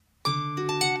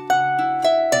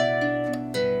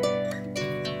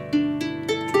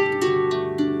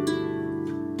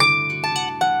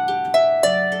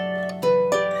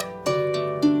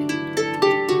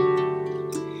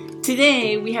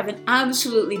Today, we have an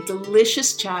absolutely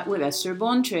delicious chat with Esther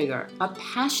Bontrager, a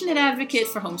passionate advocate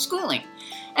for homeschooling.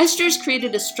 Esther has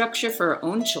created a structure for her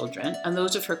own children and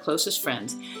those of her closest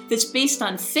friends that's based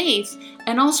on faith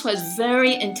and also has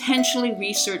very intentionally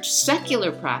researched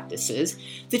secular practices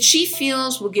that she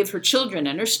feels will give her children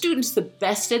and her students the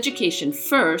best education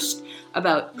first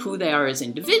about who they are as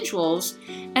individuals,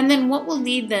 and then what will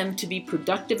lead them to be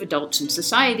productive adults in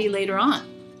society later on.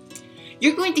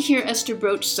 You're going to hear Esther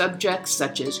broach subjects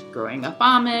such as growing up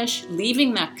Amish,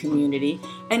 leaving that community,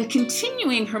 and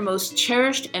continuing her most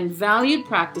cherished and valued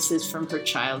practices from her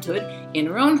childhood in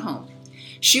her own home.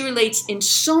 She relates in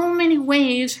so many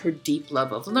ways her deep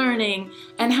love of learning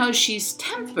and how she's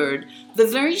tempered the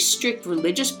very strict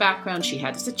religious background she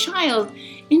had as a child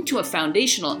into a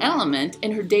foundational element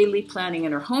in her daily planning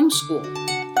in her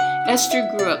homeschool. Esther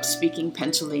grew up speaking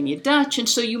Pennsylvania Dutch, and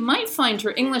so you might find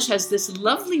her English has this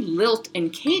lovely lilt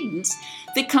and cadence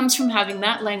that comes from having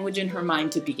that language in her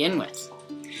mind to begin with.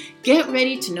 Get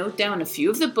ready to note down a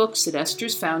few of the books that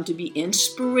Esther's found to be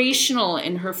inspirational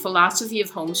in her philosophy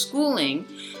of homeschooling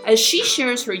as she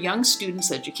shares her young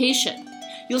students' education.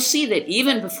 You'll see that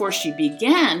even before she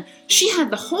began, she had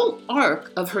the whole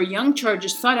arc of her young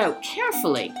charges thought out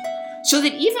carefully, so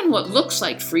that even what looks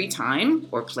like free time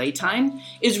or playtime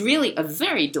is really a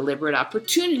very deliberate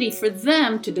opportunity for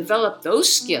them to develop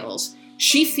those skills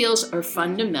she feels are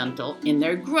fundamental in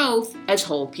their growth as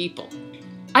whole people.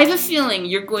 I have a feeling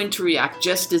you're going to react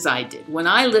just as I did when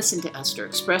I listened to Esther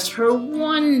express her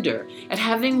wonder at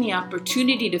having the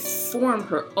opportunity to form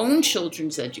her own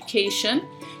children's education,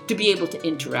 to be able to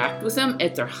interact with them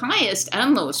at their highest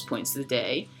and lowest points of the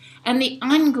day, and the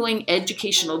ongoing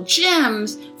educational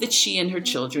gems that she and her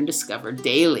children discover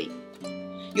daily.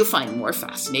 You'll find more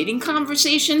fascinating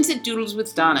conversations at Doodles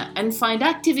with Donna and find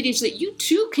activities that you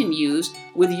too can use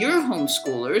with your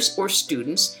homeschoolers or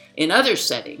students in other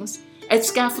settings at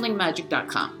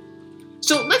scaffoldingmagic.com.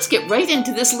 So let's get right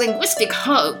into this linguistic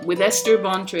hug with Esther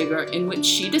Bontrager, in which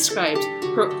she describes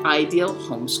her ideal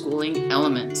homeschooling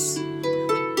elements.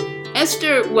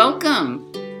 Esther, welcome.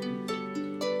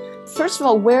 First of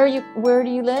all, where do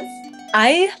you live?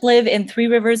 I live in Three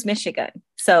Rivers, Michigan,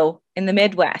 so in the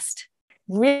Midwest.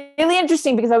 Really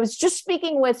interesting, because I was just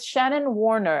speaking with Shannon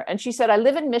Warner, and she said, I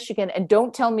live in Michigan, and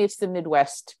don't tell me it's the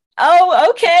Midwest.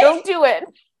 Oh, okay. Don't do it.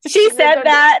 She said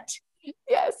that.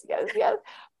 Yes.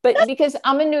 But because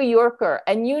I'm a New Yorker,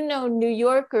 and New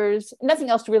Yorkers, nothing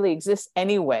else really exists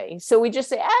anyway. So we just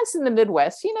say, it's in the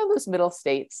Midwest, those middle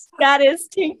states. That is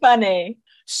too funny.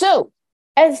 So,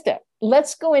 Esther,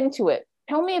 let's go into it.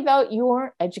 Tell me about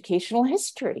your educational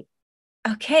history.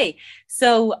 Okay.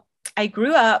 So I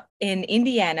grew up in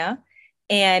Indiana,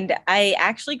 and I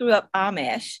actually grew up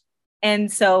Amish.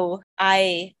 And so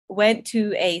I went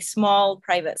to a small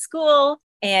private school,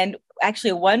 and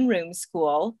actually a one-room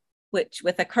school, which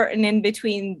with a curtain in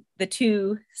between the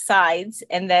two sides.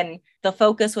 And then the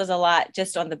focus was a lot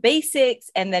just on the basics.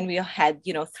 And then we had,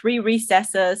 3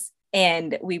 recesses,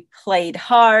 and we played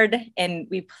hard, and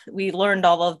we learned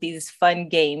all of these fun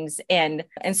games. And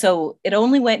so it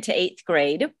only went to 8th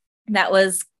grade. That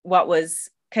was what was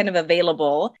kind of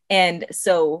available. And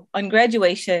so on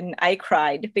graduation, I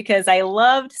cried because I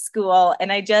loved school,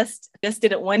 and I just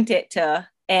didn't want it to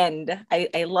end.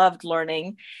 I loved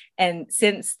learning. And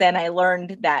since then I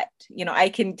learned that, I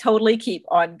can totally keep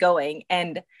on going.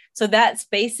 And so that's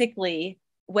basically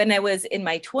when I was in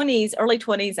my 20s, early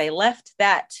 20s, I left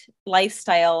that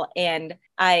lifestyle, and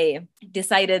I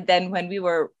decided then when we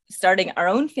were starting our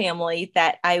own family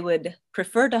that I would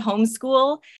prefer to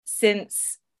homeschool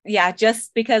since,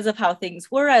 just because of how things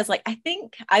were. I was like, I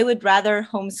think I would rather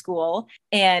homeschool.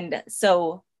 And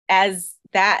so as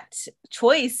that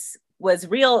choice was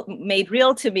made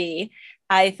real to me,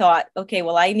 I thought, okay,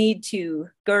 well, I need to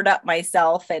gird up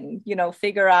myself and,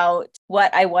 figure out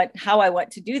how I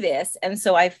want to do this. And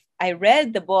so I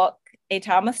read the book, A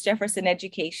Thomas Jefferson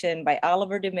Education by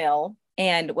Oliver DeMille.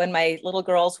 And when my little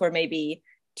girls were maybe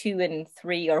 2 and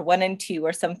 3 or 1 and 2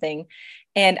 or something,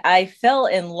 and I fell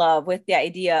in love with the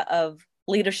idea of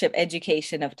leadership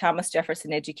education, of Thomas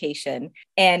Jefferson education.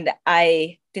 And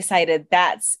I decided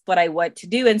that's what I want to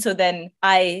do. And so then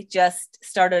I just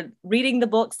started reading the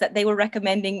books that they were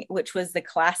recommending, which was the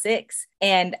classics.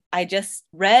 And I just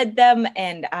read them.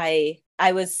 And I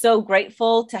was so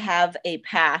grateful to have a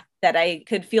path that I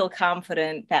could feel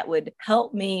confident that would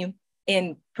help me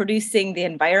in producing the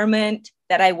environment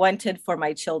that I wanted for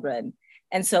my children.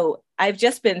 And so I've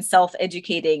just been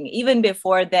self-educating. Even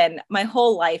before then, my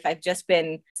whole life, I've just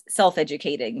been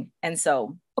self-educating. And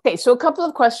so. Okay, so a couple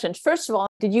of questions. First of all,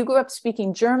 did you grow up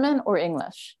speaking German or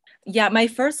English? Yeah, my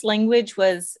first language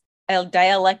was a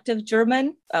dialect of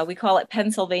German. We call it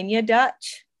Pennsylvania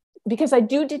Dutch. Because I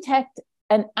do detect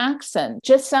an accent.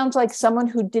 Just sounds like someone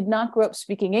who did not grow up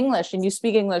speaking English, and you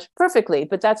speak English perfectly,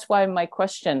 but that's why my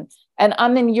question. And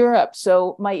I'm in Europe,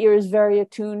 so my ear is very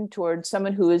attuned towards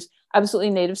someone who is absolutely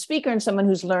native speaker and someone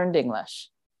who's learned English.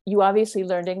 You obviously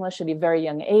learned English at a very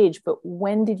young age, but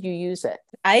when did you use it?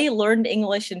 I learned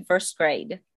English in first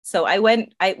grade. So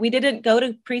we didn't go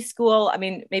to preschool. I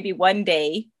mean, maybe one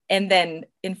day. And then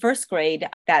in first grade,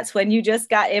 that's when you just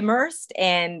got immersed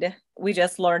and we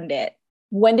just learned it.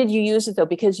 When did you use it though?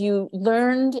 Because you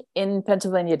learned in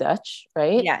Pennsylvania Dutch,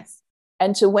 right? Yes.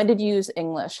 And so when did you use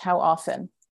English? How often?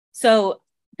 So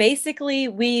basically,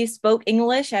 we spoke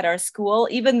English at our school,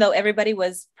 even though everybody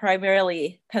was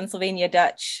primarily Pennsylvania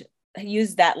Dutch,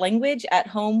 used that language at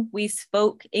home. We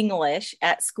spoke English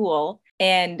at school,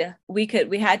 and we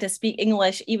had to speak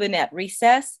English even at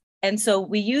recess. And so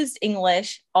we used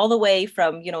English all the way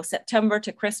from, September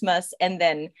to Christmas. And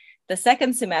then the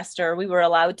second semester, we were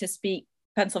allowed to speak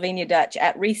Pennsylvania Dutch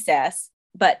at recess,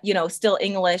 but, still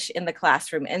English in the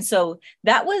classroom. And so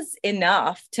that was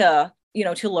enough to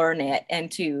learn it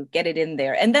and to get it in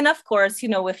there. And then, of course,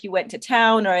 if you went to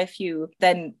town or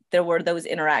then there were those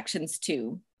interactions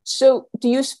too. So do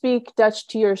you speak Dutch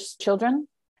to your children?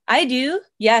 I do.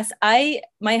 Yes. I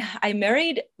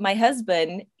married my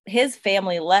husband. His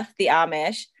family left the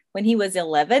Amish when he was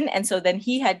 11. And so then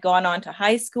he had gone on to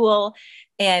high school.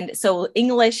 And so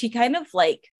English, he kind of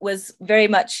was very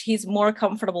much, he's more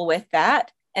comfortable with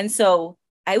that. And so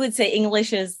I would say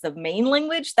English is the main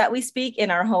language that we speak in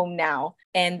our home now.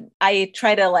 And I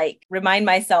try to remind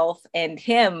myself and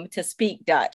him to speak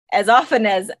Dutch as often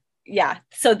as, yeah.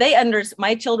 So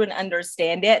my children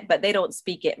understand it, but they don't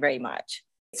speak it very much.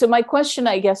 So my question,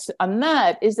 I guess, on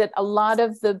that is that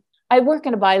I work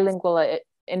in a bilingual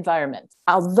environment.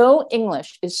 Although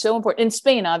English is so important, in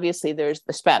Spain, obviously, there's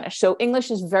the Spanish. So English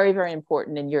is very, very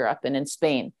important in Europe and in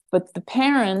Spain. But the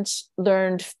parents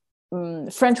learned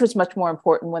French was much more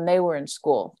important when they were in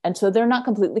school. And so they're not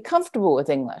completely comfortable with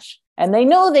English. And they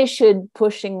know they should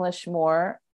push English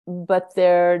more, but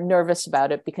they're nervous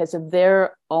about it because of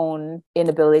their own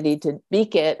inability to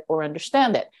speak it or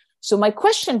understand it. So my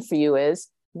question for you is,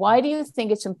 why do you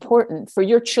think it's important for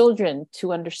your children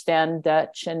to understand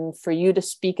Dutch and for you to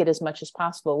speak it as much as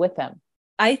possible with them?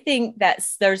 I think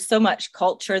there's so much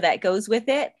culture that goes with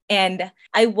it. And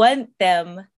I want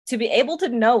them to be able to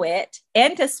know it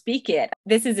and to speak it.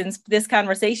 This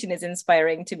conversation is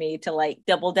inspiring to me to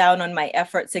double down on my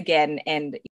efforts again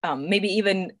and maybe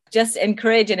even just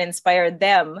encourage and inspire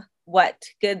them what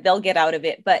good they'll get out of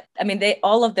it. But I mean,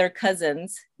 all of their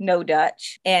cousins know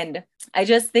Dutch. And I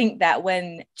just think that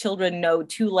when children know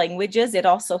two languages, it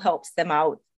also helps them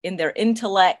out in their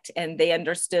intellect and they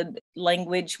understood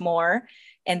language more.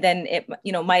 And then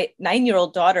my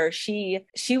 9-year-old daughter, she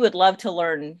would love to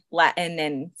learn Latin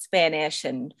and Spanish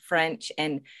and French.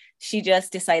 And she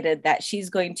just decided that she's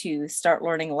going to start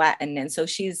learning Latin. And so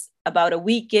she's about a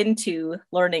week into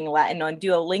learning Latin on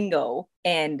Duolingo,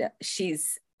 and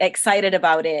she's excited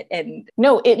about it. And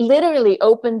no, it literally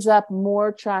opens up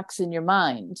more tracks in your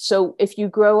mind. So if you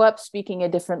grow up speaking a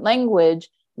different language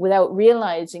without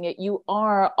realizing it, you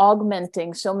are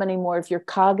augmenting so many more of your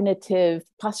cognitive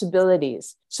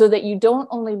possibilities so that you don't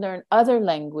only learn other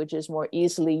languages more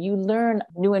easily, you learn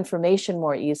new information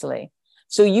more easily.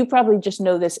 So you probably just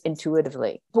know this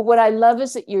intuitively. But what I love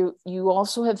is that you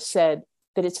also have said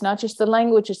that it's not just the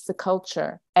language, it's the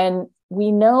culture. And we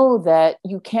know that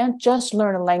you can't just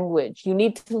learn a language. You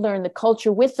need to learn the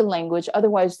culture with the language.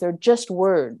 Otherwise, they're just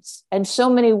words. And so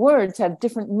many words have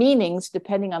different meanings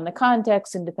depending on the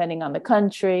context and depending on the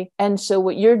country. And so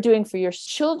what you're doing for your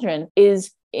children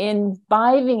is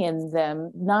imbibing in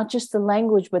them, not just the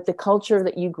language, but the culture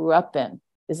that you grew up in.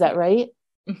 Is that right?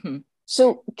 Mm-hmm.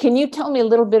 So can you tell me a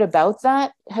little bit about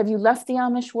that? Have you left the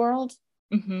Amish world?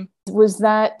 Mm-hmm. Was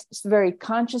that a very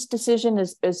conscious decision?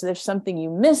 Is there something you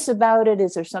miss about it?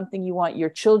 Is there something you want your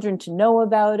children to know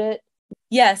about it?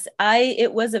 Yes,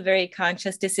 it was a very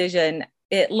conscious decision.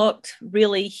 It looked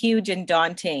really huge and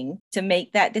daunting to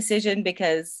make that decision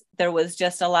because there was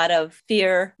just a lot of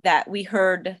fear that we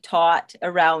heard taught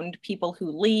around people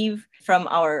who leave from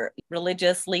our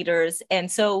religious leaders. And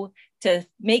so to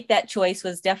make that choice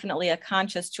was definitely a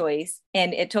conscious choice.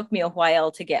 And it took me a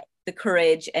while to get the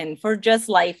courage and for just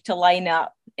life to line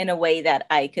up in a way that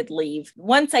I could leave.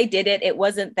 Once I did it, it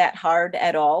wasn't that hard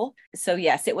at all. So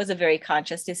yes, it was a very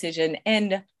conscious decision.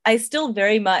 And I still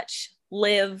very much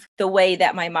live the way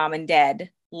that my mom and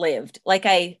dad lived.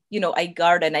 I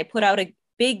garden. I put out a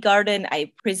big garden.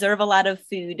 I preserve a lot of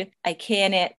food. I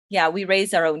can it. Yeah, we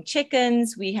raise our own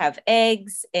chickens. We have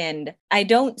eggs, and I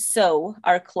don't sew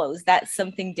our clothes. That's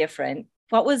something different.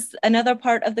 What was another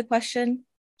part of the question?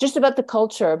 Just about the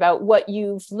culture, about what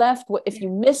you've left, what if you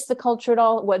miss the culture at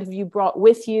all, what have you brought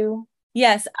with you?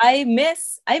 Yes, I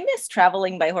miss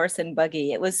traveling by horse and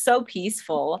buggy. It was so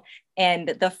peaceful, and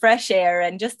the fresh air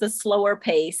and just the slower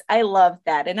pace. I love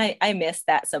that. And I miss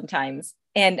that sometimes.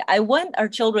 And I want our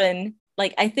children,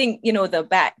 like, I think, the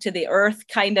back to the earth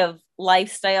kind of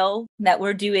lifestyle that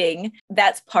we're doing,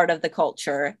 that's part of the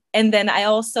culture. And then I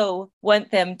also want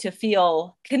them to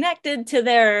feel connected to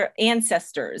their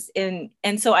ancestors. And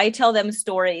so I tell them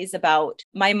stories about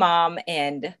my mom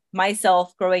and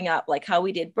myself growing up, like how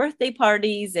we did birthday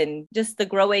parties and just the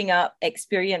growing up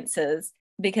experiences,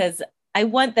 because I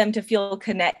want them to feel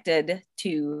connected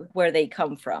to where they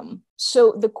come from.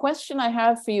 So the question I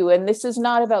have for you, and this is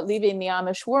not about leaving the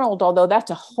Amish world, although that's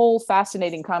a whole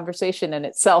fascinating conversation in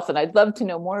itself, and I'd love to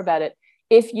know more about it.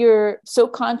 If you're so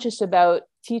conscious about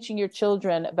teaching your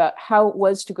children about how it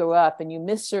was to grow up and you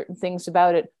miss certain things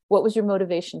about it, what was your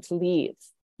motivation to leave?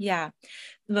 Yeah.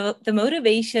 The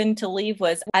motivation to leave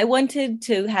was I wanted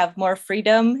to have more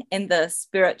freedom in the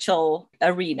spiritual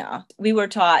arena. We were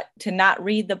taught to not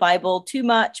read the Bible too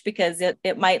much because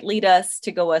it might lead us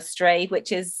to go astray,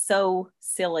 which is so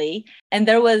silly. And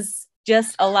there was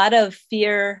just a lot of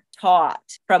fear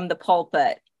taught from the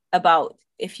pulpit about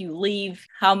if you leave,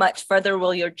 how much further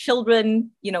will your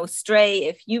children, stray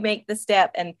if you make the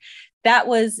step. And that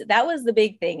was the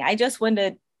big thing. I just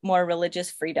wanted more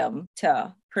religious freedom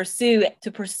to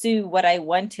pursue what I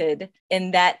wanted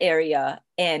in that area.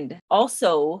 And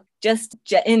also just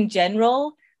in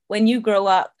general, when you grow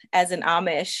up as an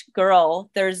Amish girl,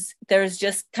 there's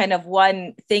just kind of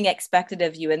one thing expected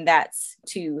of you, and that's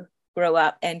to grow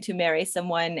up and to marry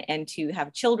someone and to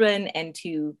have children and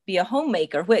to be a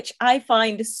homemaker, which I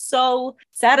find so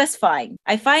satisfying.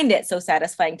 I find it so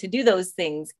satisfying to do those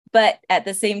things. But at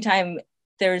the same time,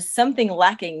 there's something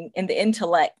lacking in the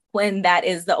intellect when that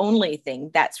is the only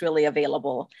thing that's really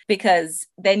available, because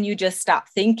then you just stop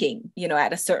thinking,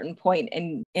 at a certain point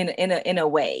in a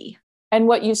way. And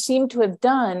what you seem to have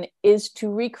done is to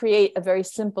recreate a very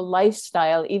simple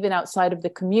lifestyle, even outside of the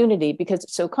community, because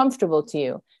it's so comfortable to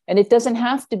you. And it doesn't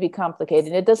have to be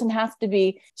complicated. It doesn't have to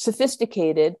be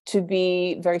sophisticated to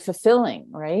be very fulfilling,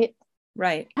 right?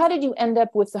 Right. How did you end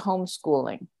up with the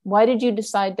homeschooling? Why did you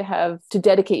decide to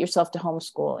dedicate yourself to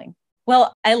homeschooling?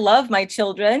 Well, I love my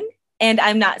children. And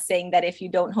I'm not saying that if you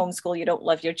don't homeschool, you don't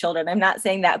love your children. I'm not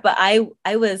saying that. But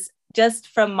I was just,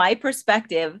 from my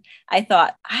perspective, I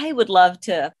thought I would love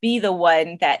to be the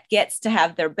one that gets to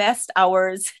have their best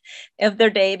hours of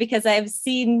their day, because I've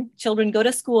seen children go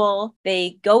to school,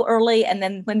 they go early, and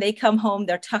then when they come home,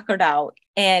 they're tuckered out.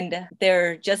 And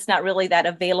they're just not really that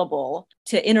available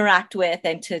to interact with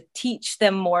and to teach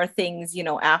them more things,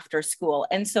 after school.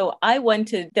 And so I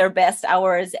wanted their best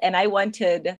hours, and I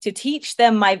wanted to teach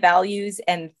them my values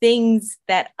and things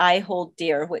that I hold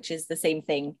dear, which is the same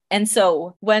thing. And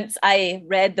so once I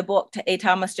read the book, A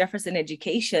Thomas Jefferson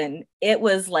Education, it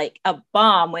was like a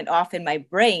bomb went off in my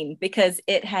brain, because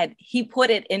he put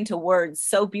it into words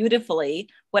so beautifully,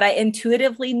 what I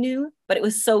intuitively knew, but it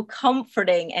was so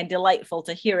comforting and delightful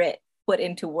to hear it put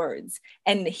into words.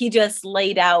 And he just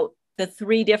laid out the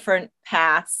three different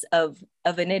paths of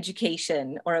an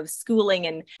education or of schooling,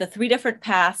 and the three different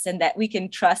paths, and that we can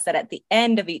trust that at the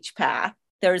end of each path,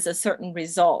 there's a certain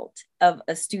result of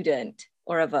a student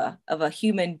or of a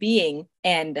human being.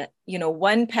 And,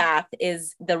 one path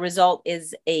is the result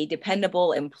is a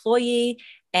dependable employee,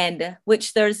 and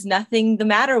which there's nothing the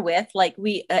matter with. Like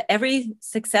every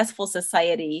successful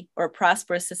society or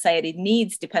prosperous society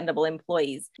needs dependable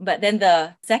employees. But then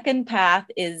the second path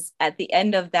is, at the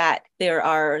end of that, there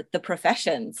are the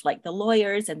professions, like the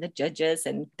lawyers and the judges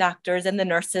and doctors and the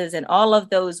nurses and all of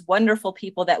those wonderful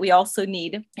people that we also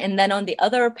need. And then on the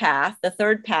other path, the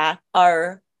third path,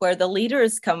 are where the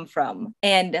leaders come from,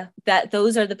 and that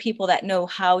those are the people that know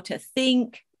how to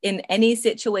think in any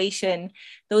situation.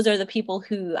 Those are the people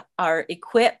who are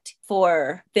equipped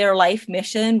for their life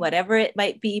mission, whatever it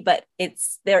might be, but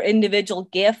it's their individual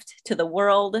gift to the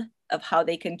world of how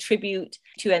they contribute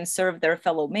to and serve their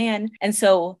fellow man. And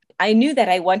so I knew that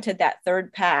I wanted that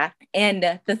third path.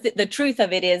 And the truth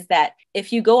of it is that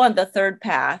if you go on the third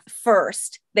path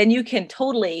first, then you can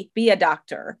totally be a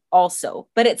doctor also.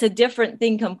 But it's a different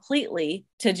thing completely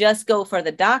to just go for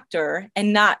the doctor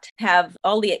and not have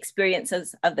all the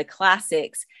experiences of the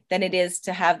classics than it is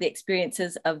to have the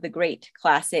experiences of the great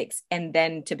classics and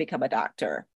then to become a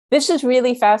doctor. This is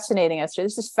really fascinating, Esther.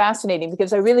 This is fascinating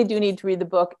because I really do need to read the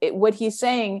book. What he's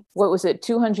saying, what was it,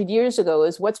 200 years ago,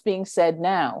 is what's being said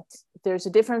now. There's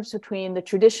a difference between the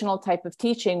traditional type of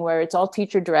teaching where it's all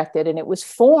teacher directed, and it was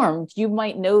formed, you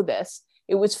might know this,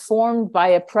 it was formed by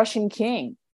a Prussian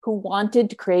king who wanted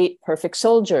to create perfect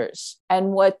soldiers.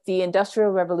 And what the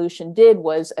Industrial Revolution did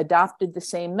was adopted the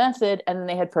same method, and then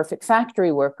they had perfect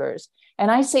factory workers.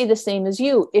 And I say the same as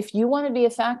you. If you want to be a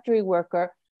factory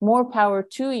worker, more power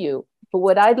to you. But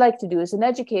what I'd like to do as an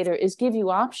educator is give you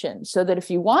options so that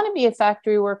if you want to be a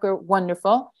factory worker,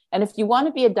 wonderful. And if you want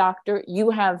to be a doctor,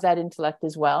 you have that intellect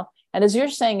as well. And as you're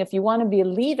saying, if you want to be a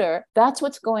leader, that's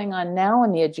what's going on now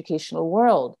in the educational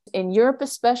world. In Europe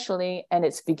especially, and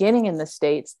it's beginning in the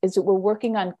States, is that we're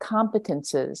working on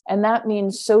competences. And that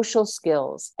means social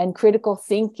skills and critical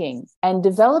thinking and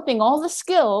developing all the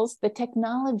skills that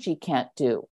technology can't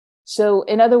do. So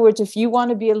in other words, if you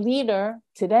want to be a leader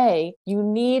today, you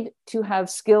need to have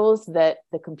skills that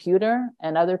the computer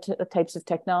and other types of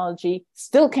technology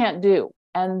still can't do.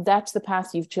 And that's the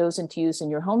path you've chosen to use in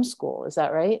your homeschool. Is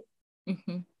that right?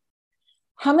 Mm-hmm.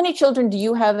 How many children do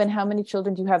you have, and how many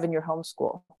children do you have in your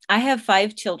homeschool? I have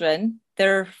 5 children.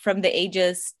 They're from the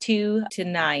ages 2 to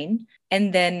 9.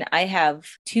 And then I have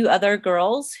 2 other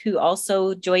girls who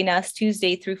also join us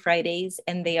Tuesday through Fridays,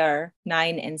 and they are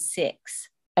 9 and 6.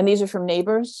 And these are from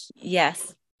neighbors?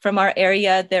 Yes, from our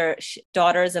area. They're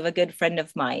daughters of a good friend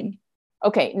of mine.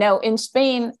 Okay, now in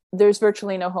Spain, there's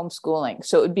virtually no homeschooling.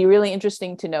 So it would be really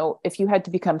interesting to know if you had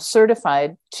to become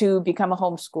certified to become a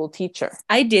homeschool teacher.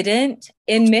 I didn't.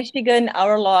 In Michigan,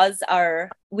 our laws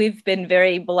we've been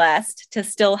very blessed to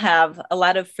still have a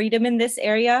lot of freedom in this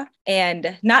area.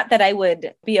 And not that I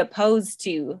would be opposed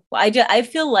to, I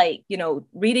feel like,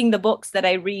 reading the books that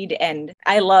I read, and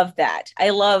I love that. I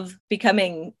love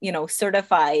becoming,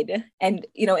 certified and,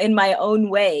 in my own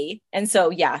way. And so,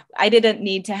 yeah, I didn't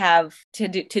need to have to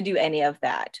do any of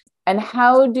that. And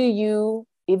how do you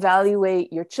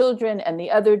evaluate your children and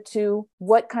the other 2?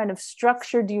 What kind of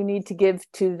structure do you need to give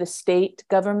to the state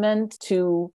government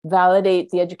to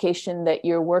validate the education that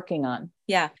you're working on?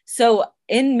 Yeah. So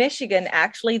in Michigan,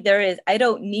 actually, I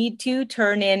don't need to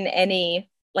turn in any,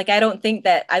 I don't think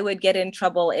that I would get in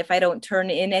trouble if I don't turn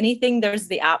in anything. There's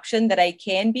the option that I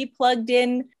can be plugged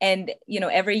in and,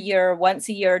 every year, once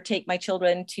a year, take my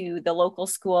children to the local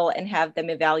school and have them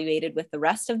evaluated with the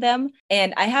rest of them.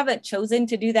 And I haven't chosen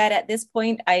to do that at this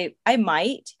point. I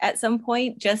might at some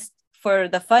point, just for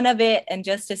the fun of it and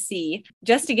just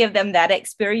to give them that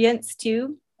experience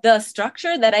too. The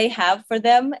structure that I have for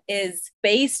them is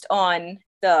based on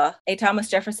a Thomas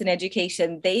Jefferson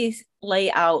education. They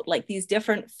lay out these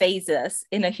different phases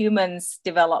in a human's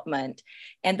development.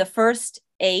 And the first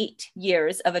 8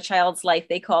 years of a child's life,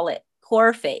 they call it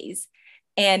core phase.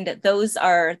 And those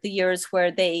are the years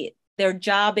where their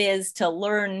job is to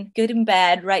learn good and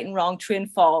bad, right and wrong, true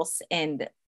and false, and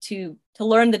to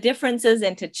learn the differences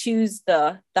and to choose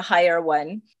the higher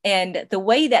one. And the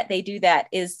way that they do that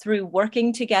is through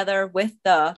working together with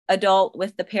the adult,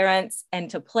 with the parents, and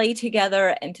to play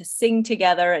together and to sing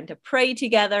together and to pray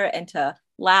together and to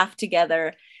laugh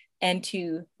together and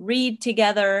to read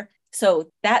together.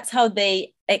 So that's how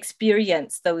they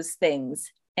experience those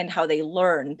things and how they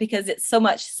learn, because it's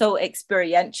so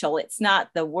experiential. It's not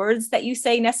the words that you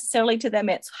say necessarily to them,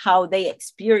 it's how they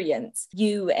experience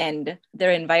you and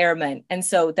their environment. And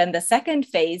so then the second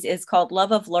phase is called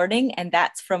love of learning, and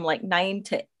that's from 9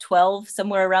 to 12,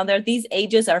 somewhere around there. These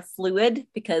ages are fluid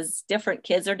because different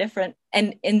kids are different.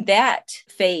 And in that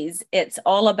phase, it's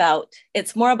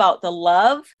more about the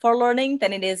love for learning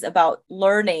than it is about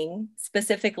learning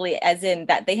specifically, as in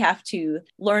that they have to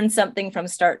learn something from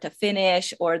start to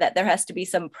finish, or that there has to be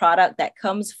some product that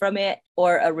comes from it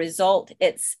or a result.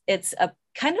 It's a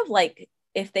kind of like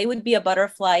if they would be a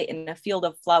butterfly in a field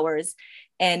of flowers,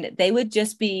 and they would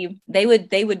just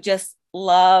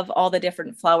love all the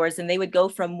different flowers, and they would go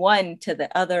from one to the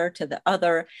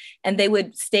other, and they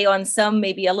would stay on some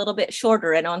maybe a little bit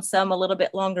shorter and on some a little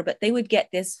bit longer, but they would get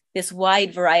this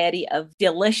wide variety of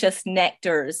delicious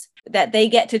nectars that they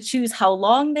get to choose how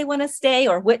long they want to stay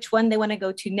or which one they want to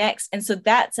go to next. And so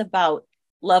that's about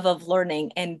love of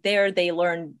learning. And there they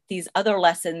learn these other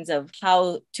lessons of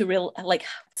how to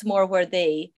it's more where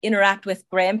they interact with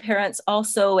grandparents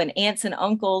also and aunts and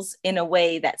uncles in a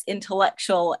way that's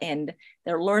intellectual, and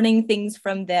they're learning things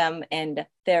from them, and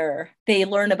they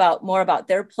learn more about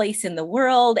their place in the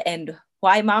world and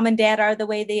why mom and dad are the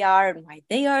way they are and why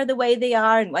they are the way they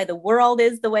are and why the world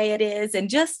is the way it is. And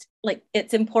just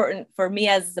it's important for me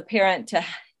as a parent to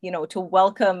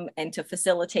welcome and to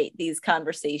facilitate these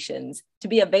conversations, to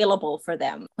be available for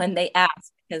them when they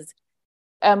ask, because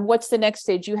what's the next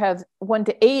stage? You have 1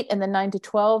 to 8 and then 9 to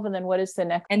 12. And then what is the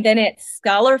next? And then it's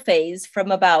scholar phase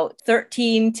from about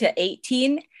 13 to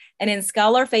 18. And in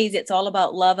scholar phase, it's all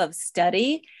about love of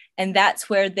study. And that's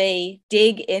where they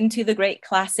dig into the great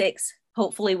classics,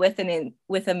 hopefully with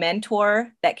a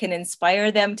mentor that can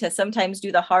inspire them to sometimes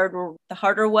do the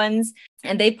harder ones.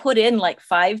 And they put in like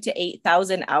 5,000 to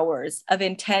 8,000 hours of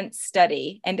intense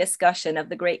study and discussion of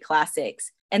the great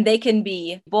classics. And they can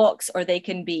be books, or they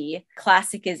can be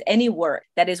classic is any work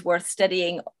that is worth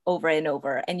studying over and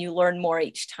over, and you learn more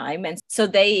each time. And so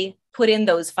they put in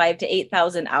those 5,000 to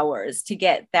 8,000 hours to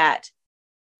get that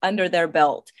under their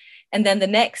belt. And then the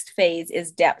next phase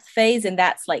is depth phase. And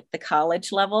that's like the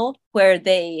college level, where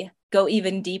they go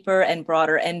even deeper and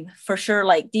broader, and for sure,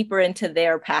 like deeper into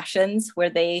their passions where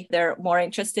they're more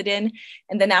interested in.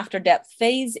 And then after depth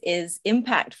phase is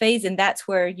impact phase. And that's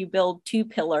where you build 2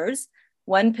 pillars.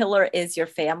 One pillar is your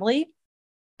family,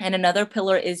 and another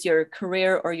pillar is your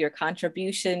career or your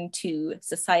contribution to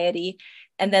society.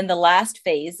 And then the last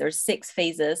phase, there's 6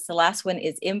 phases. The last one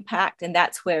is impact. And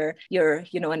that's where you're,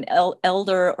 an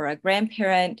elder or a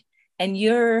grandparent, and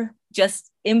you're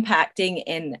just impacting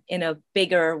in a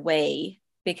bigger way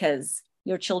because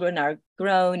your children are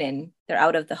grown and they're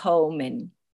out of the home.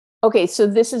 And okay, so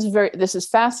this is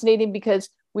fascinating, because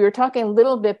we were talking a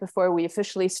little bit before we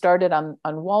officially started on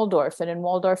Waldorf, and in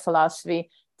Waldorf philosophy,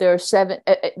 there are 7.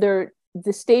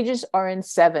 The stages are in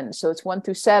 7, so it's 1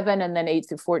 through 7, and then 8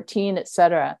 through 14,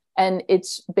 etc. And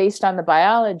it's based on the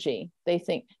biology. They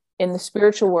think in the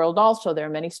spiritual world also, there are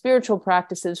many spiritual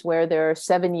practices where there are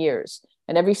 7 years,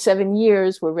 and every 7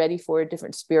 years we're ready for a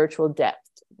different spiritual depth,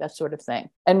 that sort of thing.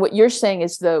 And what you're saying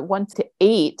is the 1 to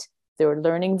 8. They're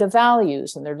learning the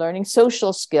values, and they're learning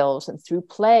social skills, and through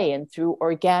play and through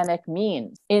organic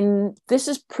means. This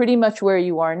is pretty much where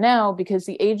you are now, because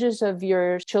the ages of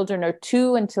your children are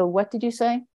 2 until, what did you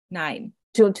say? 9.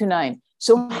 2 to 9.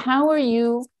 So how are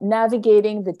you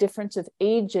navigating the difference of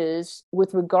ages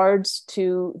with regards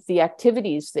to the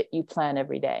activities that you plan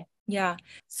every day? Yeah.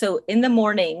 So in the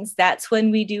mornings, that's when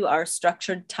we do our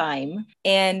structured time.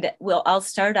 And I'll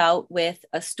start out with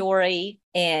a story,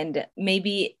 and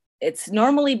maybe it's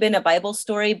normally been a Bible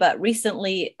story, but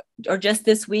recently, or just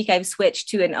this week, I've switched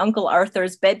to an Uncle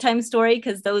Arthur's bedtime story,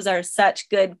 because those are such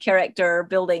good character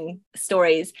building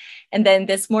stories. And then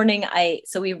this morning,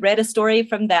 so we read a story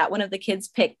from that. One of the kids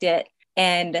picked it,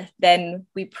 and then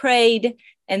we prayed,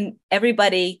 and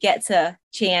everybody gets a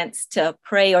chance to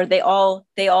pray, or they all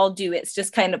do. It's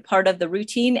just kind of part of the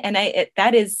routine. And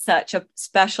that is such a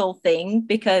special thing,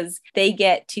 because they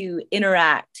get to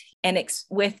interact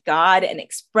with God and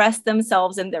express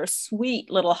themselves in their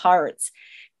sweet little hearts.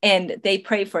 And they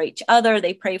pray for each other,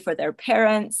 they pray for their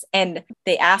parents, and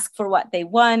they ask for what they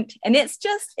want. And it's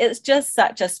just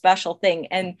such a special thing.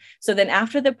 And so then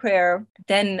after the prayer,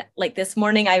 then like this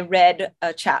morning, I read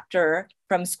a chapter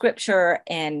from scripture,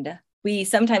 and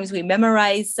sometimes we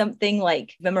memorize something,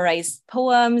 like memorize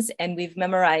poems, and we've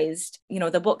memorized,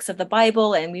 the books of the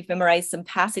Bible, and we've memorized some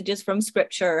passages from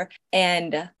scripture.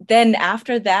 And then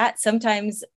after that,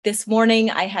 sometimes this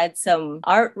morning I had some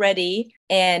art ready,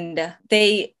 and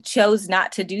they chose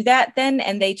not to do that then,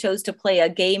 and they chose to play a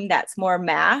game that's more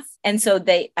math. And so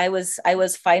I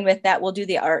was fine with that. We'll do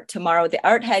the art tomorrow. The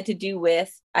art had to do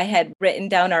with, I had written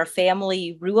down our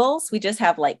family rules. We just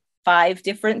have like 5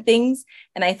 different things.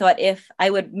 And I thought if I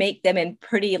would make them in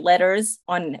pretty letters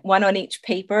on each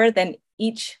paper, then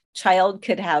each child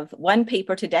could have 1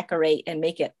 paper to decorate and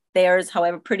make it theirs,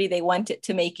 however pretty they want it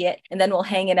to make it. And then we'll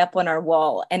hang it up on our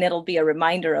wall, and it'll be a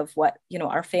reminder of what,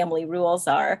 our family rules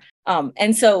are.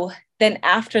 And so then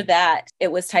after that,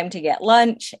 it was time to get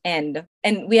lunch. And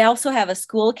we also have a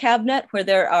school cabinet where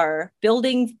there are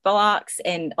building blocks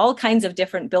and all kinds of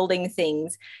different building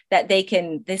things that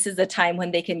this is the time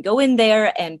when they can go in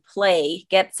there and play,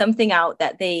 get something out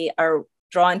that they are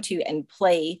drawn to and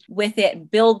play with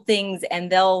it, build things. And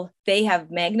they have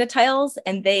magnetiles,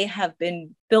 and they have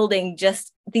been building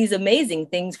just these amazing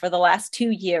things for the last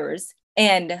 2 years.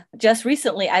 And just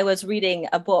recently, I was reading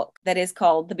a book that is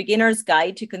called The Beginner's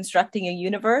Guide to Constructing a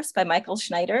Universe by Michael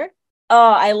Schneider.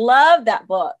 Oh, I love that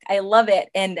book. I love it.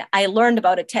 And I learned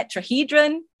about a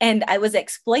tetrahedron, and I was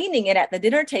explaining it at the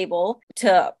dinner table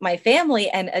to my family.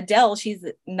 And Adele, she's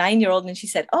a 9-year-old, and she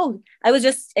said, "Oh, I was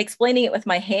just explaining it with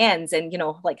my hands and,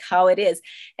 like how it is."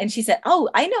 And she said, "Oh,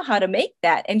 I know how to make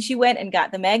that." And she went and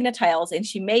got the magnetiles, and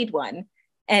she made one.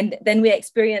 And then we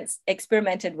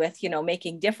experimented with,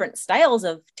 making different styles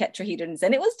of tetrahedrons.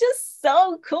 And it was just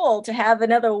so cool to have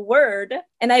another word.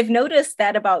 And I've noticed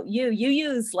that about you. You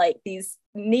use like these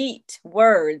neat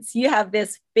words. You have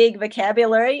this big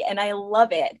vocabulary and I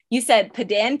love it. You said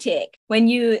pedantic in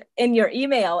your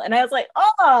email. And I was like,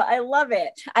 oh, I love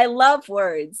it. I love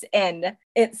words. And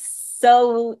it's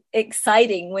so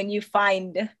exciting when you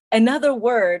find another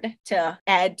word to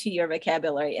add to your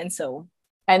vocabulary.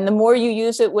 And the more you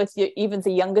use it with even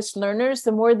the youngest learners,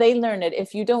 the more they learn it.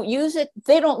 If you don't use it,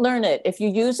 they don't learn it. If you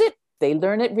use it, they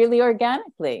learn it really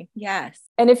organically. Yes.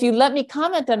 And if you let me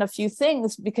comment on a few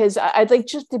things, because I'd like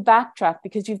just to backtrack,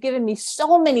 because you've given me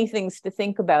so many things to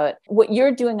think about. What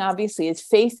you're doing, obviously, is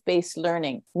faith-based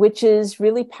learning, which is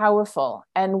really powerful.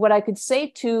 And what I could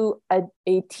say to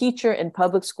a teacher in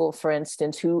public school, for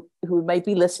instance, who might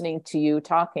be listening to you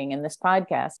talking in this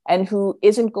podcast and who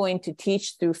isn't going to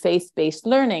teach through faith-based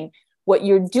learning, what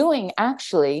you're doing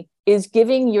actually is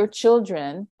giving your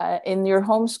children in your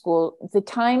homeschool the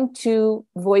time to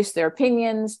voice their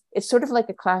opinions. It's sort of like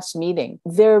a class meeting.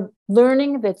 They're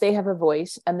learning that they have a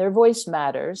voice and their voice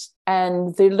matters.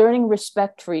 And they're learning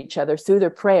respect for each other through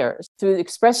their prayers, through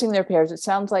expressing their prayers. It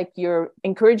sounds like you're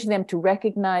encouraging them to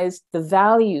recognize the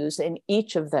values in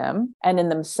each of them and in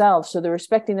themselves. So they're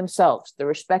respecting themselves, they're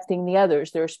respecting the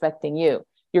others, they're respecting you.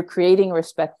 You're creating a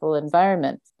respectful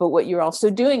environment. But what you're also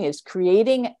doing is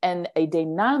creating a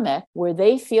dynamic where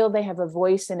they feel they have a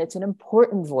voice, and it's an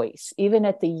important voice, even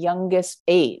at the youngest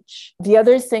age. The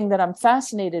other thing that I'm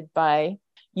fascinated by,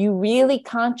 you really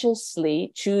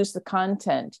consciously choose the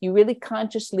content. You really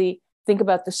consciously think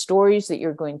about the stories that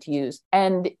you're going to use.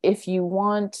 And if you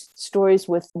want stories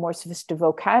with more sophisticated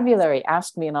vocabulary,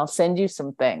 ask me and I'll send you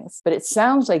some things. But it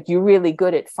sounds like you're really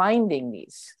good at finding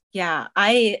these. Yeah,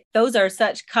 those are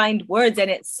such kind words. And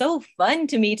it's so fun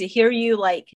to me to hear you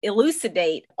like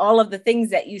elucidate all of the things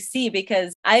that you see,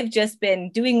 because I've just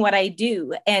been doing what I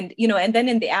do. And, and then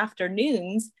in the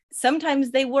afternoons,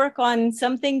 sometimes they work on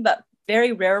something, but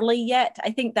very rarely yet.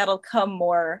 I think that'll come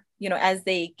more, as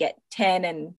they get 10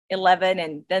 and 11,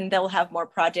 and then they'll have more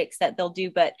projects that they'll do.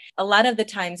 But a lot of the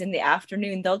times in the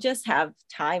afternoon, they'll just have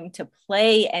time to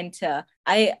play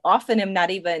I often am not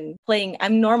even playing.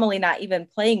 I'm normally not even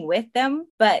playing with them,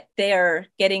 but they're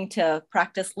getting to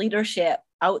practice leadership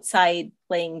outside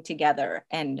playing together.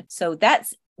 And so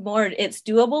it's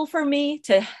doable for me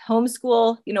to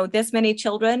homeschool, this many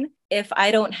children if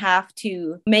I don't have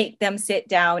to make them sit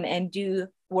down and do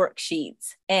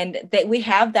worksheets, and that we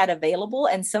have that available.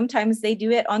 And sometimes they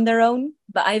do it on their own,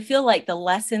 but I feel like the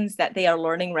lessons that they are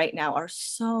learning right now are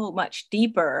so much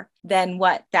deeper than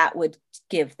what that would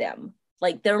give them.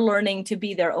 Like they're learning to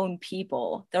be their own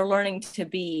people. They're learning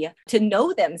to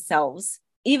know themselves,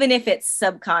 even if it's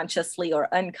subconsciously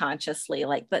or unconsciously,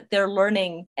 but they're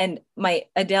learning. And my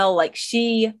Adele,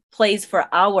 she plays for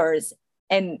hours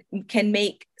and can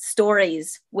make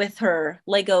stories with her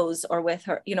Legos or with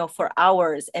her, for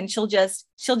hours. And she'll just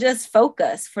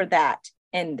focus for that.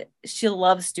 And she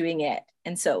loves doing it.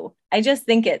 And so I just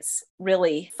think it's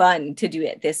really fun to do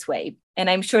it this way. And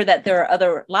I'm sure that there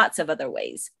are lots of other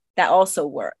ways that also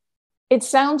work. It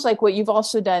sounds like what you've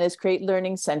also done is create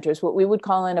learning centers, what we would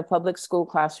call in a public school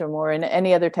classroom or in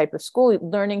any other type of school,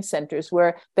 learning centers,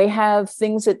 where they have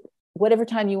things at whatever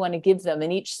time you want to give them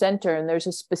in each center. And there's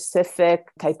a specific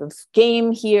type of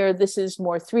game here. This is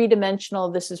more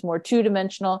 3-dimensional. This is more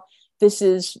 2-dimensional. This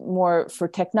is more for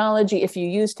technology, if you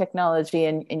use technology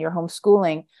in your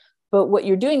homeschooling. But what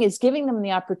you're doing is giving them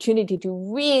the opportunity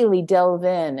to really delve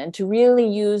in and to really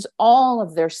use all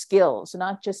of their skills,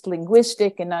 not just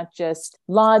linguistic and not just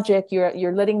logic.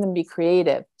 You're letting them be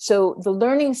creative. So the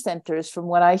learning centers, from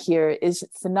what I hear, is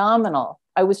phenomenal.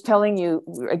 I was telling you,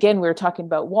 again, we were talking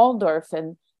about Waldorf,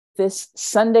 and this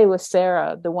Sunday with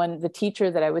Sarah, the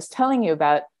teacher that I was telling you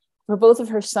about, for both of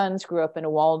her sons grew up in a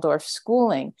Waldorf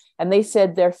schooling. And they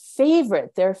said their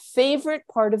favorite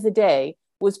part of the day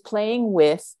was playing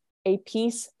with a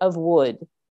piece of wood.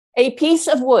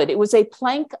 It was a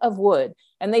plank of wood.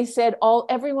 And they said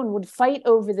everyone would fight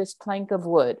over this plank of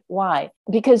wood. Why?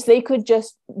 Because they could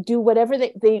just do whatever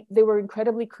they were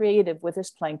incredibly creative with this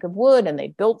plank of wood, and they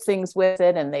built things with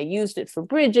it, and they used it for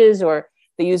bridges, or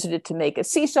they used it to make a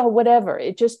seesaw, whatever.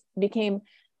 It just became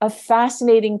a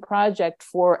fascinating project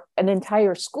for an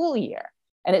entire school year.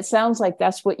 And it sounds like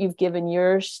that's what you've given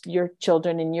your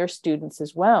children and your students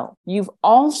as well. You've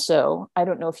also, I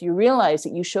don't know if you realize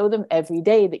that you show them every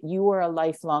day that you are a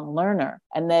lifelong learner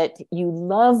and that you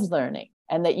love learning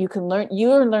and that you can learn,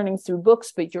 you're learning through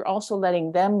books, but you're also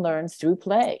letting them learn through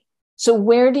play. So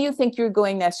where do you think you're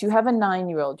going next? You have a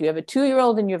 9-year-old, you have a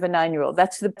 2-year-old, and you have a 9-year-old.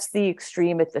 That's the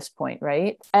extreme at this point,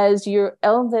 right? As your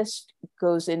eldest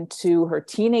goes into her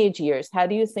teenage years, how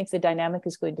do you think the dynamic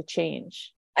is going to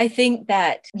change? I think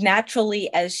that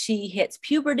naturally, as she hits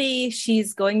puberty,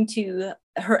 she's going to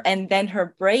and then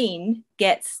her brain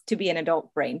gets to be an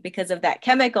adult brain because of that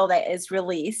chemical that is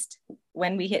released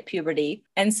when we hit puberty.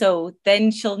 And so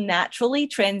then she'll naturally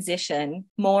transition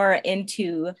more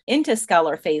into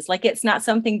scholar phase. Like, it's not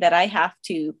something that I have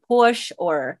to push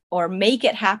or make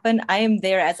it happen. I am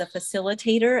there as a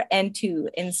facilitator and to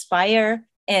inspire.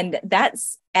 And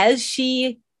that's as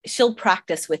she'll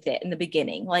practice with it in the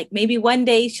beginning. Like, maybe one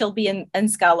day she'll be in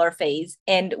scholar phase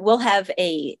and we'll have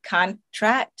a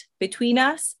contract between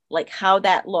us, like how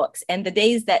that looks. And the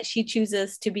days that she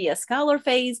chooses to be a scholar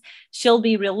phase, she'll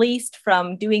be released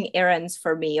from doing errands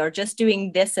for me or just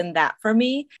doing this and that for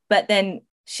me. But then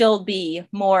she'll be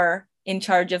more in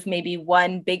charge of maybe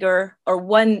one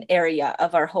area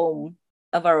of our home,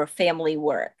 of our family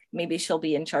work. Maybe she'll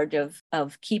be in charge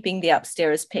of keeping the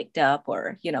upstairs picked up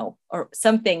or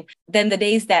something. Then the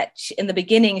days that in the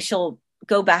beginning, she'll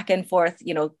go back and forth,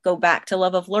 go back to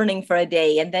Love of Learning for a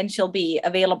day, and then she'll be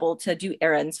available to do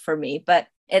errands for me. But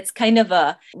it's kind of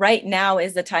right now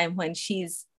is the time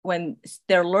when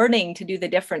they're learning to do the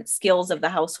different skills of the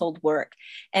household work.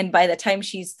 And by the time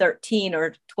she's 13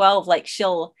 or 12, like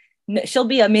she'll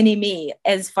be a mini me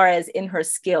as far as in her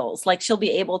skills. Like, she'll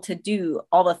be able to do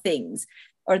all the things.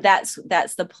 Or that's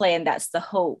the plan, that's the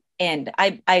hope. And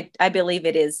I believe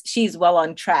it is. She's well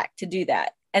on track to do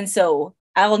that. And so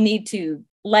I'll need to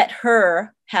let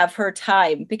her have her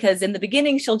time, because in the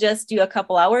beginning, she'll just do a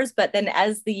couple hours. But then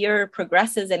as the year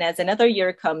progresses and as another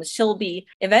year comes,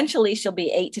 eventually she'll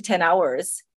be 8 to 10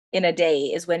 hours in a day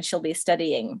is when she'll be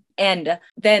studying. And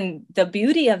then the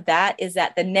beauty of that is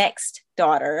that the next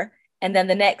daughter and then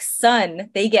the next son,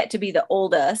 they get to be the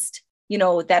oldest,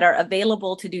 that are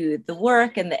available to do the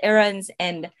work and the errands.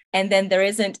 And then there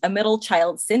isn't a middle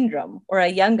child syndrome or a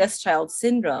youngest child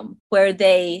syndrome where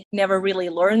they never really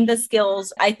learn the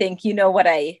skills. I think you know what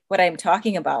I'm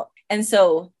talking about. And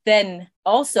so then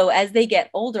also as they get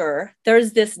older,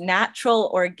 there's this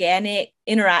natural organic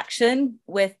interaction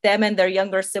with them and their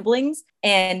younger siblings.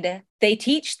 And they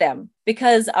teach them,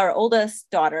 because our oldest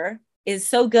daughter is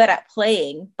so good at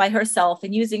playing by herself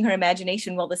and using her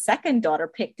imagination. Well, the second daughter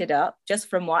picked it up just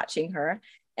from watching her.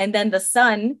 And then the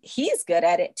son, he's good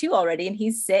at it too already, and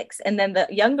he's 6. And then the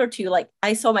younger two, like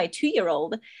I saw my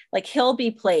 2-year-old, like he'll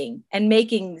be playing and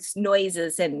making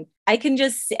noises, and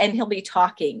and he'll be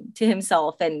talking to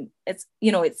himself. And it's,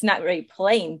 it's not very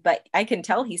plain, but I can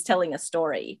tell he's telling a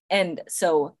story. And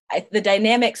so the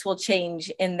dynamics will change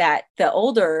in that the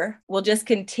older will just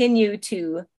continue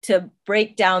to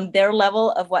break down their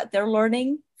level of what they're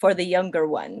learning for the younger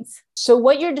ones. So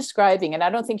what you're describing, and I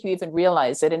don't think you even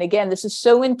realize it, and again, this is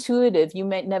so intuitive, you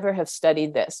might never have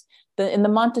studied this. In the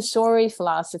Montessori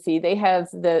philosophy, they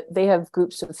have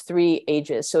groups of 3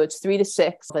 ages. So it's 3 to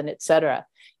 6 and etc.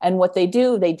 And what they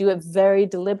do it very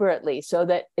deliberately so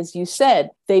that, as you said,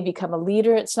 they become a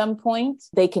leader at some point.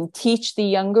 They can teach the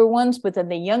younger ones, but then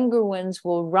the younger ones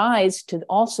will rise to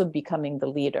also becoming the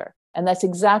leader. And that's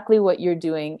exactly what you're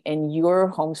doing in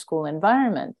your homeschool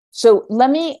environment. So let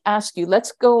me ask you,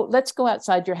 let's go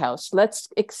outside your house. Let's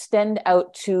extend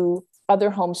out to other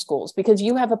homeschools, because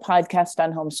you have a podcast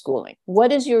on homeschooling.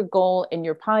 What is your goal in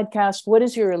your podcast? What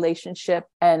is your relationship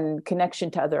and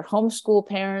connection to other homeschool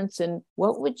parents? And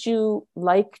what would you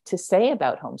like to say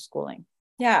about homeschooling?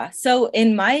 Yeah. So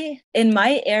in my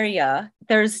area,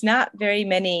 there's not very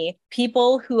many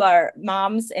people who are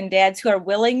moms and dads who are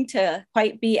willing to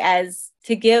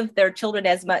to give their children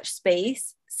as much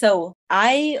space. So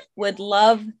I would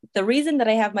love, the reason that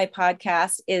I have my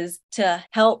podcast is to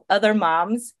help other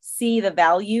moms see the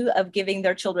value of giving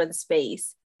their children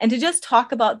space, and to just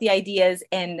talk about the ideas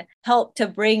and help to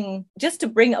bring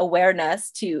awareness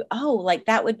to, like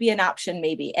that would be an option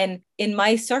maybe. And in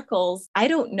my circles, I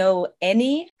don't know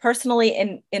any,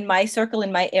 personally in my circle,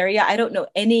 in my area, I don't know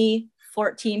any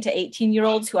 14 to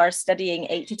 18-year-olds who are studying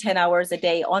 8 to 10 hours a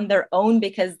day on their own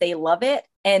because they love it,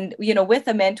 and, with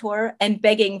a mentor and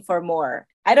begging for more.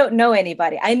 I don't know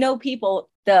anybody. I know people,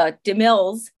 the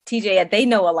DeMills, TJ, they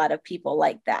know a lot of people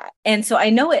like that. And so I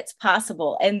know it's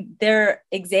possible. And their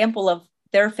example of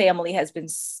their family has been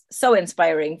so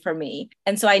inspiring for me.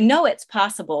 And so I know it's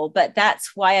possible, but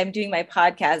that's why I'm doing my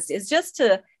podcast, is just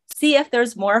to see if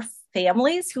there's more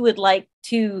families who would like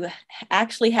to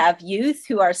actually have youth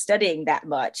who are studying that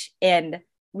much and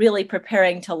really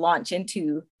preparing to launch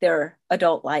into their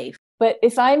adult life. But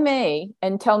if I may,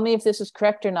 and tell me if this is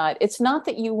correct or not, it's not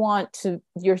that you want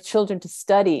your children to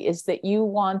study, is that you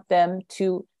want them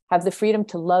to have the freedom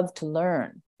to love to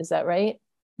learn. Is that right?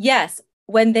 Yes.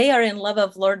 When they are in love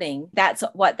of learning, that's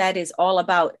what that is all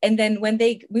about. And then when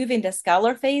they move into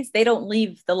scholar phase, they don't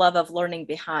leave the love of learning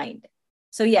behind.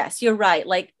 So yes, you're right.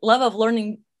 Like love of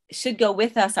learning should go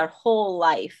with us our whole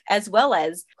life, as well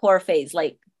as core phase,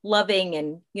 like loving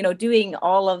and, doing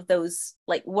all of those,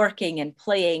 like working and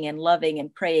playing and loving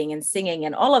and praying and singing,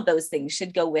 and all of those things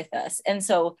should go with us. And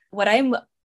so what I'm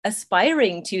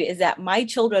aspiring to is that my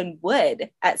children would,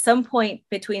 at some point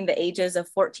between the ages of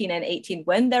 14 and 18,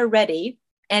 when they're ready,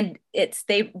 and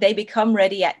they become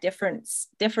ready at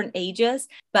different ages,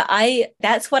 but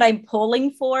that's what I'm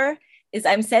pulling for, is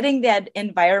I'm setting that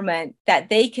environment that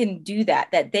they can do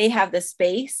that they have the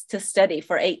space to study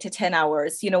for 8 to 10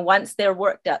 hours, once they're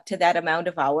worked up to that amount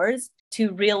of hours,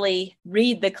 to really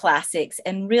read the classics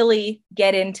and really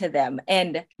get into them.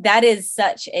 And that is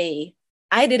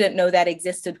I didn't know that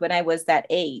existed when I was that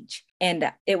age.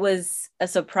 And it was a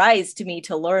surprise to me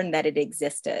to learn that it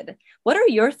existed. What are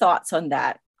your thoughts on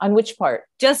that? On which part?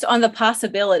 Just on the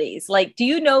possibilities. Like, do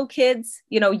you know kids,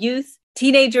 youth,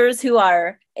 teenagers who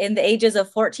are in the ages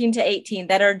of 14 to 18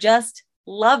 that are just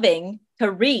loving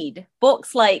to read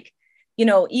books like,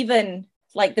 even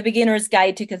like The Beginner's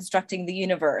Guide to Constructing the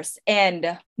Universe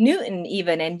and Newton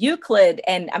even, and Euclid.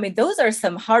 And I mean, those are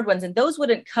some hard ones, and those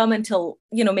wouldn't come until,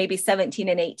 maybe 17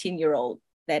 and 18-year-old,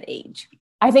 that age.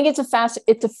 I think it's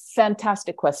a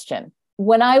fantastic question.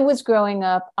 When I was growing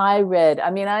up, I'm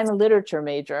a literature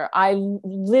major. I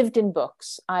lived in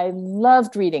books. I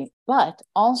loved reading, but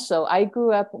also I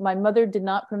grew up, my mother did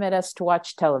not permit us to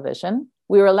watch television.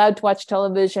 We were allowed to watch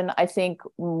television, I think,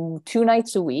 2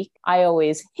 nights a week. I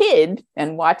always hid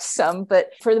and watched some,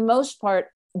 but for the most part,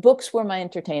 books were my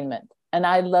entertainment and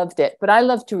I loved it, but I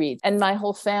love to read. And my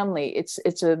whole family,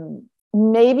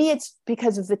 maybe it's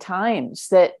because of the times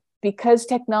that, because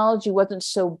technology wasn't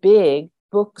so big,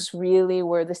 books really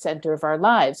were the center of our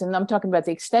lives. And I'm talking about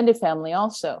the extended family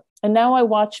also. And now I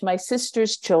watch my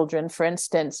sister's children, for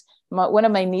instance, one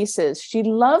of my nieces, she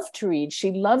loved to read.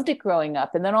 She loved it growing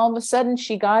up. And then all of a sudden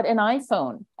she got an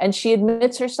iPhone, and she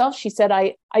admits herself, she said,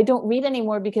 I don't read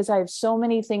anymore because I have so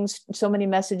many things, so many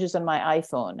messages on my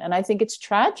iPhone. And I think it's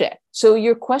tragic. So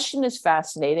your question is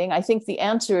fascinating. I think the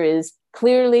answer is,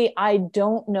 clearly, I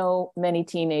don't know many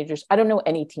teenagers. I don't know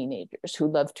any teenagers who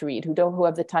love to read, who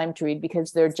have the time to read,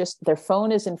 because their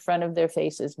phone is in front of their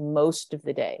faces most of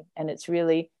the day. And it's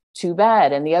really too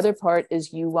bad. And the other part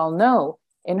is, you well know,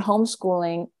 in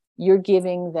homeschooling, you're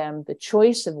giving them the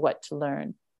choice of what to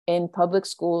learn. In public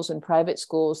schools and private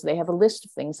schools, they have a list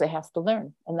of things they have to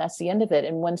learn. And that's the end of it.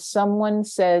 And when someone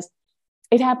says,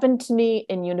 it happened to me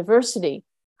in university,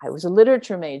 I was a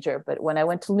literature major, but when I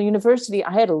went to university,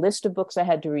 I had a list of books I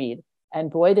had to read.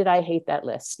 And boy, did I hate that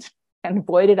list. And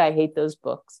boy, did I hate those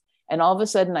books. And all of a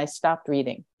sudden I stopped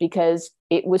reading because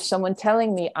it was someone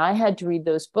telling me I had to read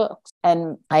those books.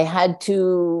 And I had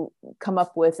to come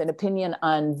up with an opinion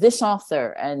on this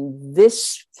author and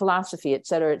this philosophy, et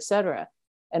cetera, et cetera.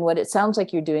 And what it sounds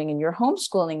like you're doing in your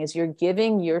homeschooling is you're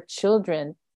giving your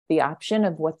children the option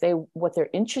of what they're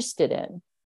interested in.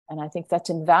 And I think that's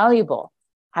invaluable.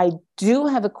 I do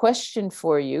have a question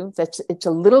for you. It's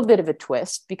a little bit of a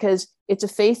twist, because it's a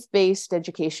faith-based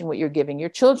education, what you're giving your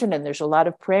children, and there's a lot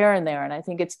of prayer in there. And I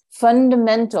think it's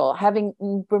fundamental, having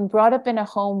been brought up in a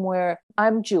home where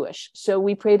I'm Jewish, so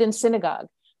we prayed in synagogue,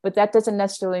 but that doesn't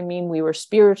necessarily mean we were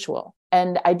spiritual.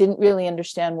 And I didn't really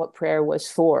understand what prayer was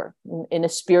for in a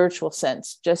spiritual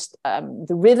sense. Just the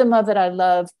rhythm of it, I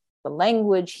love. The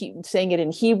language, saying it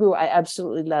in Hebrew, I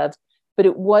absolutely loved. But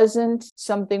it wasn't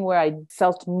something where I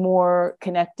felt more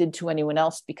connected to anyone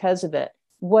else because of it.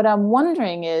 What I'm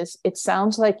wondering is, it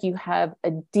sounds like you have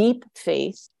a deep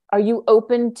faith. Are you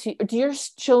open to, do your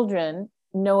children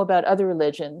know about other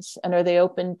religions, and are they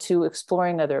open to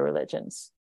exploring other religions?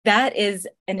 That is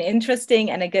an interesting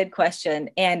and a good question.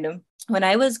 And when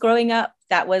I was growing up,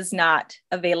 that was not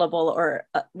available, or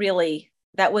really,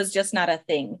 that was just not a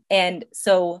thing. And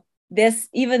so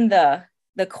even the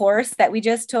course that we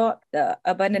just took, the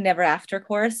Abundant Ever After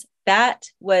course, that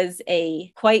was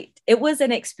it was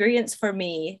an experience for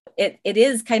me. It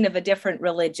is kind of a different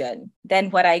religion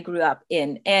than what I grew up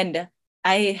in. And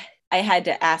I had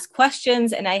to ask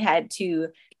questions, and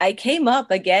I came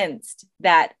up against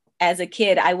that as a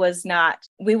kid.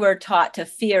 We were taught to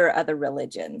fear other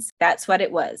religions. That's what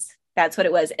it was.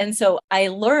 And so I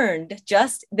learned,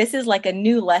 this is like a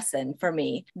new lesson for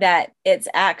me, that it's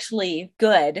actually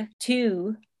good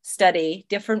to study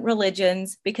different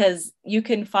religions, because you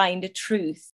can find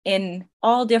truth in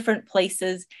all different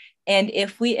places. And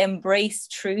if we embrace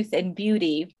truth and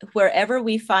beauty wherever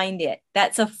we find it,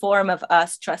 that's a form of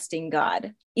us trusting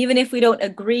God. Even if we don't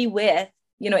agree with,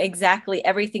 exactly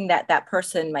everything that that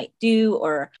person might do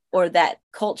or that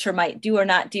culture might do or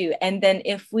not do. And then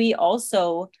if we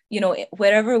also,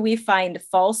 wherever we find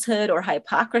falsehood or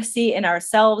hypocrisy in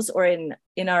ourselves or in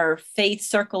our faith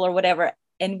circle or whatever,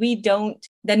 and we don't,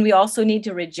 then we also need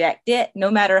to reject it, no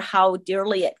matter how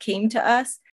dearly it came to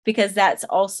us, because that's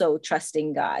also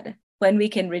trusting God when we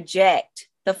can reject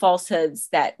the falsehoods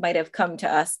that might have come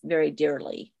to us very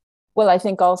dearly. Well, I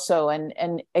think also,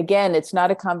 and again, it's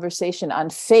not a conversation on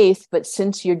faith, but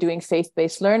since you're doing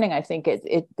faith-based learning, I think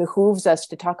it behooves us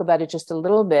to talk about it just a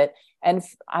little bit. And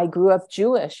I grew up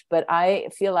Jewish, but I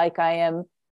feel like I am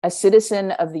a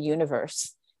citizen of the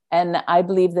universe. And I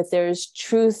believe that there is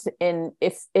truth in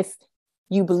if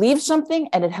you believe something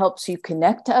and it helps you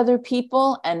connect to other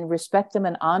people and respect them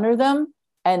and honor them,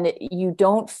 and you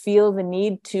don't feel the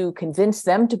need to convince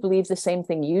them to believe the same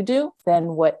thing you do,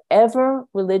 then whatever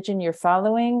religion you're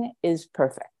following is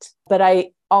perfect. But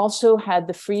I also had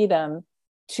the freedom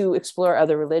to explore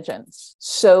other religions.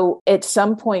 So at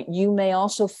some point, you may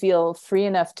also feel free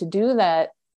enough to do that.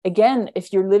 Again,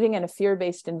 if you're living in a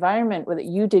fear-based environment that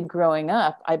you did growing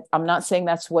up, I'm not saying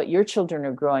that's what your children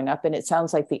are growing up, and it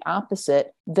sounds like the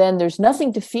opposite, then there's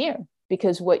nothing to fear,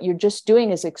 because what you're just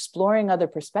doing is exploring other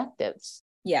perspectives.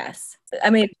 Yes. I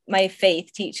mean, my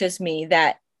faith teaches me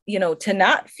that, to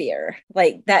not fear,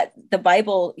 like that the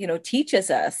Bible, teaches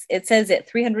us. It says it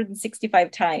 365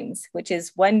 times, which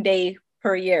is one day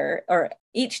per year or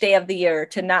each day of the year,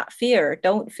 to not fear,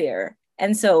 don't fear.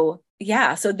 And so,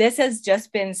 so this has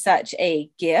just been such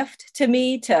a gift to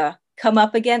me to come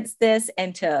up against this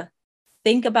and to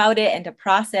think about it and to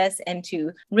process and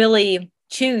to really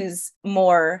choose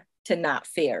more to not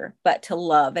fear, but to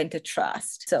love and to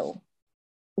trust. So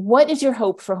what is your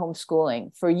hope for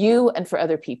homeschooling for you and for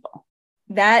other people?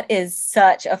 That is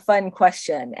such a fun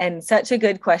question and such a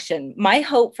good question. My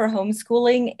hope for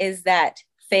homeschooling is that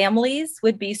families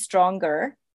would be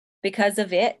stronger because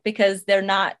of it, because they're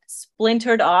not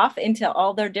splintered off into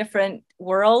all their different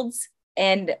worlds,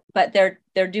 but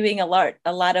they're doing a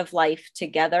lot of life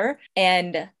together.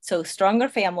 And so stronger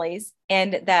families,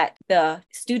 and that the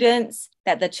students,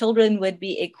 that the children would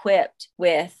be equipped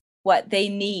with what they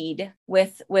need,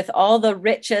 with all the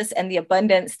riches and the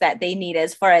abundance that they need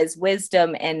as far as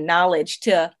wisdom and knowledge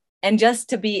and just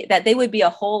to be, that they would be a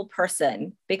whole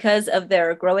person because of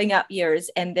their growing up years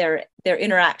and their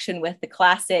interaction with the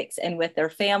classics and with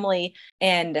their family,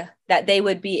 and that they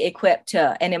would be equipped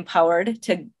and empowered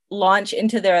to launch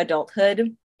into their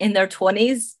adulthood in their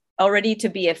 20s already, to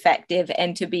be effective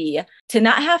and to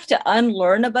not have to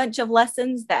unlearn a bunch of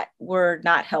lessons that were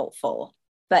not helpful,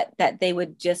 but that they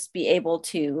would just be able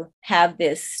to have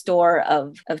this store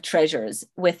of treasures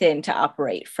within to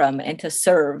operate from and to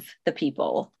serve the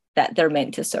people that they're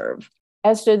meant to serve.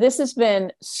 Esther, this has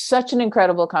been such an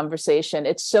incredible conversation.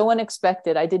 It's so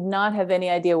unexpected. I did not have any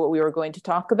idea what we were going to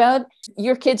talk about.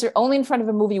 Your kids are only in front of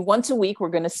a movie once a week. We're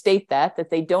going to state that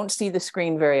they don't see the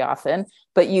screen very often,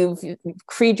 but you've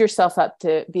freed yourself up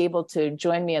to be able to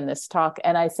join me in this talk.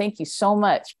 And I thank you so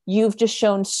much. You've just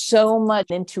shown so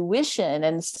much intuition,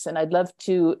 and I'd love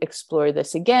to explore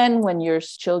this again when your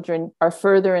children are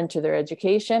further into their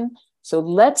education. So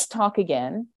let's talk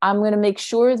again. I'm going to make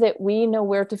sure that we know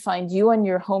where to find you on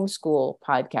your homeschool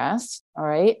podcast. All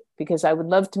right. Because I would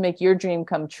love to make your dream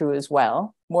come true as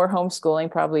well. More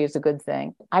homeschooling probably is a good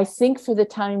thing. I think for the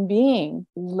time being,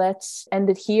 let's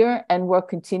end it here and we'll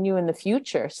continue in the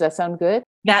future. Does that sound good?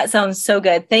 That sounds so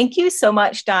good. Thank you so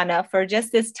much, Donna, for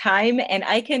just this time. And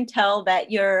I can tell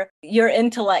that your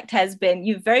intellect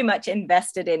you've very much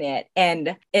invested in it.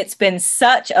 And it's been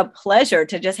such a pleasure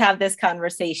to just have this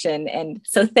conversation. And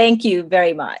so thank you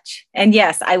very much. And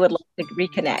yes, I would love to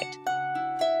reconnect.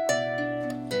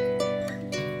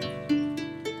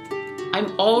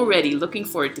 I'm already looking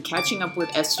forward to catching up with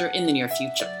Esther in the near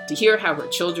future, to hear how her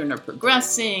children are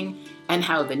progressing and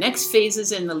how the next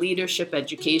phases in the leadership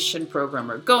education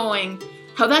program are going,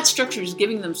 how that structure is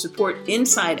giving them support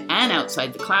inside and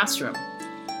outside the classroom.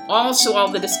 Also, all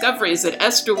the discoveries that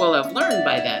Esther will have learned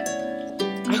by then.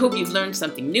 I hope you've learned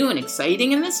something new and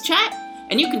exciting in this chat,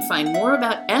 and you can find more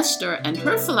about Esther and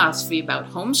her philosophy about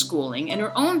homeschooling in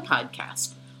her own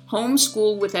podcast,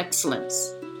 Homeschool with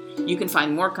Excellence. You can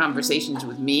find more conversations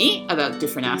with me about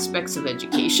different aspects of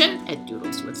education at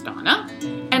Doodles with Donna.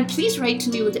 And please write to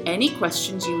me with any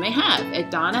questions you may have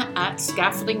at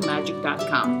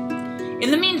donna@scaffoldingmagic.com.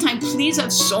 In the meantime, please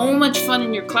have so much fun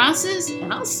in your classes,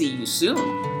 and I'll see you soon.